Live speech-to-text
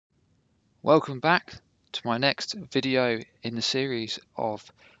Welcome back to my next video in the series of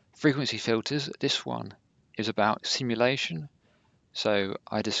frequency filters. This one is about simulation. So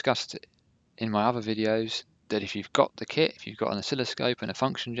I discussed in my other videos that if you've got the kit, if you've got an oscilloscope and a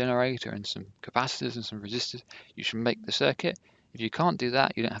function generator and some capacitors and some resistors, you should make the circuit. If you can't do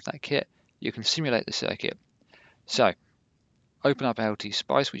that, you don't have that kit, you can simulate the circuit. So open up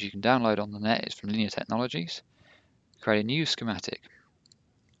LTSpice, which you can download on the net. It's from Linear Technologies. Create a new schematic.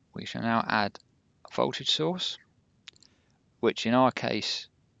 We shall now add a voltage source, which in our case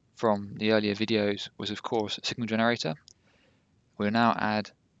from the earlier videos was of course a signal generator. We'll now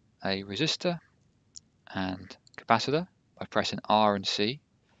add a resistor and capacitor by pressing R and C.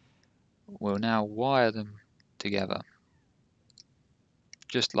 We'll now wire them together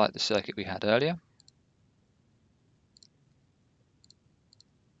just like the circuit we had earlier.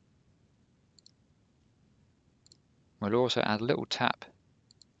 We'll also add a little tap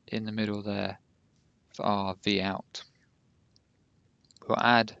in the middle there for our V out. We'll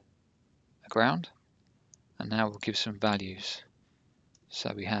add a ground, and now we'll give some values.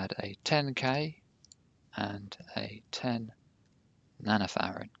 So we had a 10K and a 10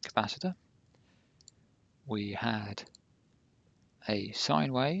 nanofarad capacitor. We had a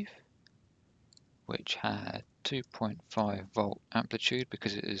sine wave which had 2.5 volt amplitude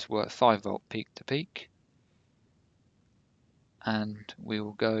because it is worth 5 volt peak to peak, and we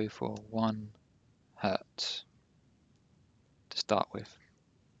will go for 1 hertz to start with.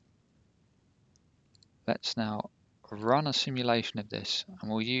 Let's now run a simulation of this, and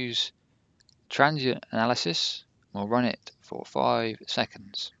we'll use transient analysis. We'll run it for 5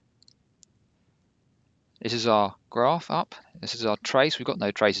 seconds. This is our graph up. This is our trace. We've got no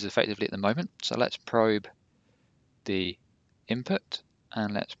traces effectively at the moment, so let's probe the input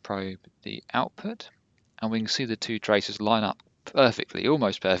and let's probe the output, and we can see the two traces line up perfectly,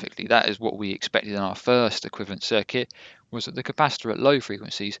 almost perfectly. That is what we expected in our first equivalent circuit, was that the capacitor at low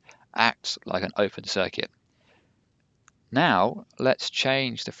frequencies acts like an open circuit. Now let's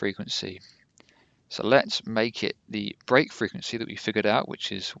change the frequency. So let's make it the break frequency that we figured out,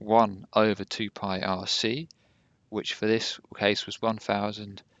 which is 1 over 2 pi RC, which for this case was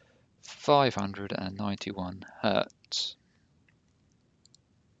 1591 Hertz.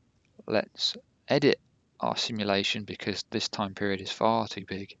 Let's edit our simulation because this time period is far too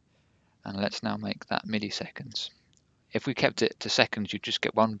big, and let's now make that milliseconds. If we kept it to seconds, you'd just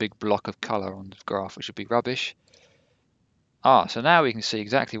get one big block of color on the graph, which would be rubbish. So now we can see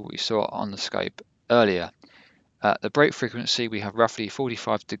exactly what we saw on the scope earlier. At the break frequency, we have roughly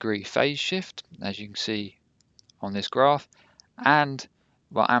 45-degree phase shift, as you can see on this graph, and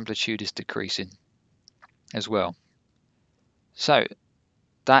our amplitude is decreasing as well. So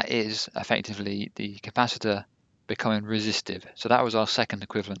that is effectively the capacitor becoming resistive. So that was our second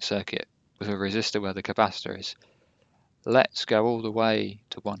equivalent circuit with a resistor where the capacitor is. Let's go all the way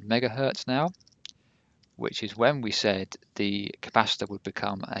to 1 megahertz now, which is when we said the capacitor would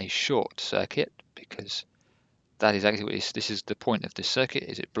become a short circuit, because that is actually what this is the point of this circuit,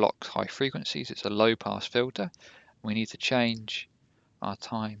 is it blocks high frequencies. It's a low pass filter. We need to change our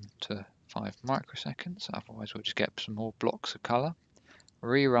time to 5 microseconds, otherwise we'll just get some more blocks of color.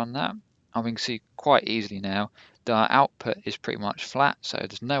 Rerun that, and we can see quite easily now that our output is pretty much flat, so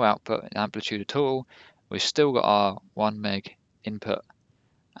there's no output in amplitude at all. We've still got our 1 meg input,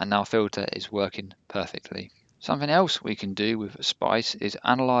 and our filter is working perfectly. Something else we can do with Spice is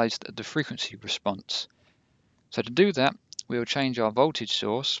analyze the frequency response. So to do that, we will change our voltage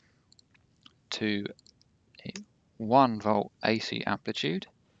source to a 1 volt AC amplitude,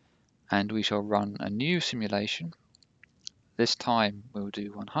 and we shall run a new simulation. This time we'll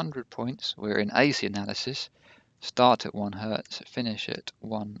do 100 points. We're in AC analysis. Start at 1 hertz, finish at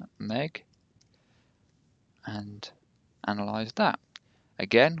 1 meg, and analyze that.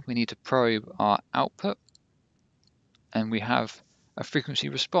 Again, we need to probe our output, and we have a frequency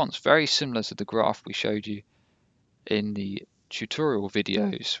response very similar to the graph we showed you in the tutorial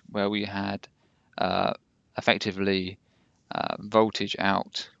videos, where we had effectively voltage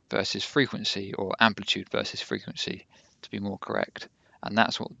out versus frequency, or amplitude versus frequency to be more correct. And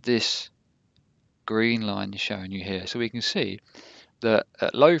that's what this green line is showing you here. So we can see that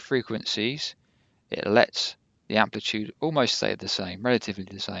at low frequencies it lets the amplitude almost stay the same, relatively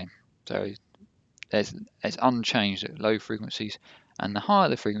the same. So it's unchanged at low frequencies, and the higher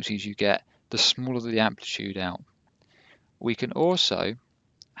the frequencies you get, the smaller the amplitude out. We can also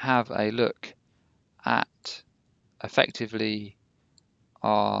have a look at effectively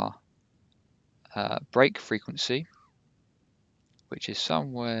our break frequency, which is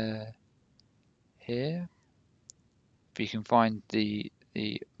somewhere here. If you can find the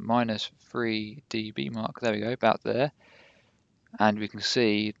minus 3 dB mark. There we go, about there. And we can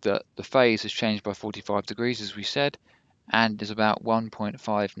see that the phase has changed by 45 degrees, as we said, and is about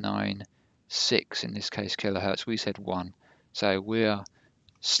 1.596 in this case kilohertz. We said 1, so we're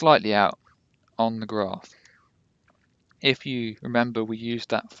slightly out on the graph. If you remember, we used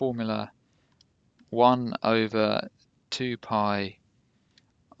that formula 1 over 2 pi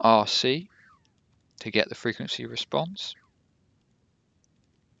RC to get the frequency response.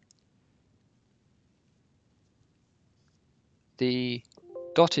 The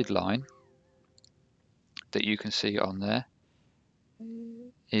dotted line that you can see on there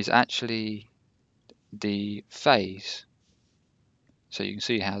is actually the phase. So you can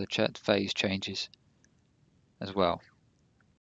see how the phase changes as well.